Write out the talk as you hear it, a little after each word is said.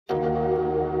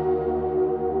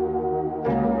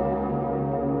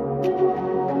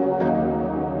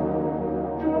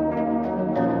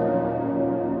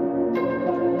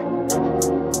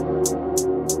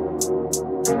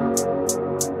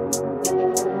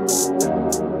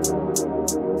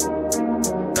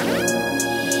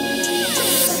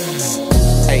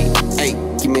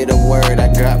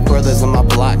got brothers on my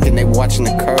block and they watching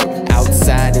the curb.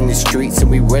 Outside in the streets and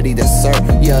we ready to serve.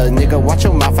 Yeah, nigga, watch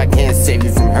your mouth, I can't save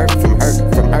you from hurt, from hurt,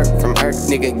 from hurt, from hurt.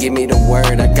 Nigga, give me the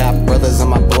word. I got brothers on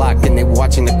my block and they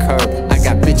watching the curb. I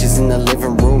got bitches in the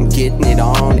living room getting it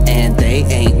on, and they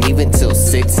ain't leaving till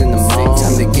 6 in the morning.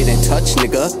 Time to get in touch,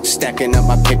 nigga. Stacking up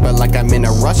my paper like I'm in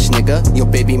a rush, nigga. Your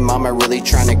baby mama really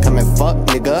trying to come and fuck,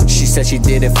 nigga. She said she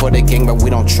did it for the gang, but we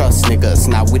don't trust niggas.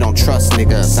 Nah, we don't trust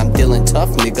niggas. I'm dealing tough,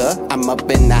 nigga. I'm up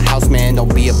in the house, man,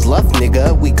 don't be a bluff,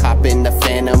 nigga. We copping the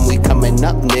Phantom, we coming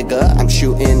up, nigga. I'm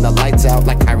shooting the lights out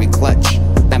like Kyrie Clutch.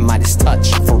 That Midas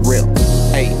touch, for real.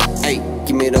 Hey, hey,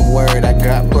 give me the word. I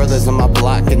got brothers on my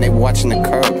block and they watching the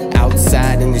curb.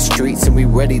 Outside in the streets and we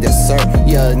ready to serve.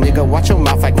 Yeah, nigga, watch your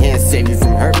mouth, I can't save you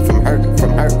from hurt, from hurt,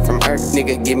 from hurt, from hurt.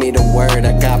 Nigga, give me the word.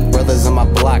 I got brothers on my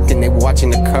block and they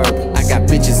watching the curb. I got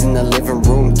bitches in the living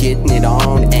room getting it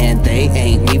on, and they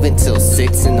ain't leaving till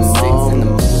 6 in the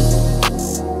morning.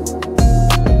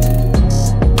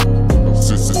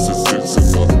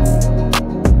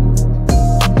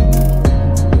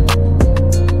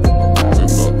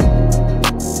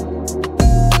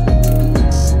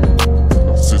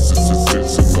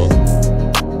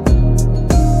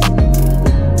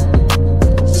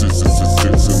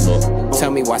 Tell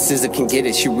me why SZA can get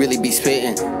it, she really be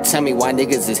spittin'. Tell me why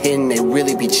niggas is hitting, they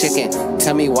really be chicken.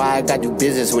 Tell me why I gotta do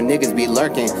business when niggas be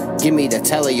lurking. Give me the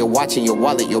teller, you're watching your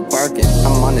wallet, you're barking.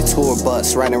 I'm on the tour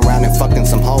bus, riding around and fucking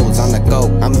some hoes on the go.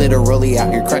 I'm literally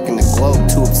out here cracking the globe,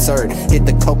 too absurd. Hit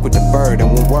the coke with the bird,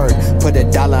 and one word, put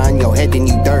 $1 on your head and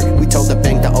you dirt. We told the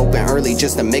bank to open early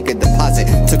just to make a deposit.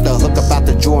 Took the hook up out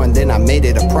the drawer and then I made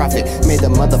it a profit. Made the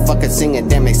motherfucker sing and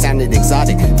damn it sounded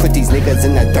exotic. Put these niggas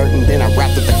in the dirt and then I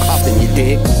wrapped up the coffin, you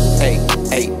dig? Hey,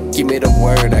 hey, give me the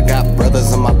word. I got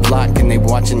brothers on my block and they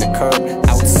watching the curb.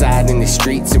 Outside in the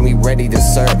streets and we ready to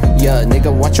serve. Yeah,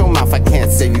 nigga, watch your mouth, I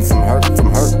can't save you from hurt,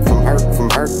 from hurt, from hurt, from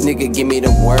hurt. Nigga, give me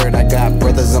the word. I got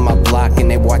brothers on my block and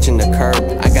they watching the curb.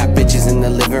 I got bitches in the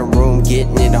living room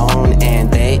getting it on,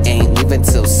 and they ain't leaving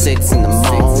till 6 in the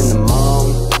morning.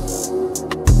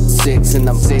 6 in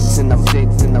the 6 in the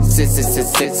 6 in the 6 in the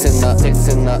 6 in the 6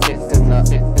 in the 6 in the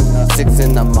 6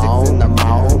 in the morning, the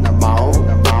morning, the morning.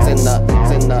 6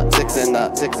 in the 6 in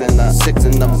the 6 in the 6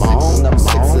 in the morning, the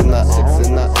 6 in the 6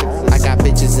 in the. I got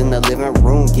bitches in the living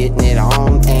room getting it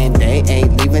on, and they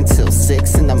ain't leaving till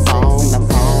 6 in the morning, the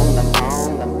morning, the morning.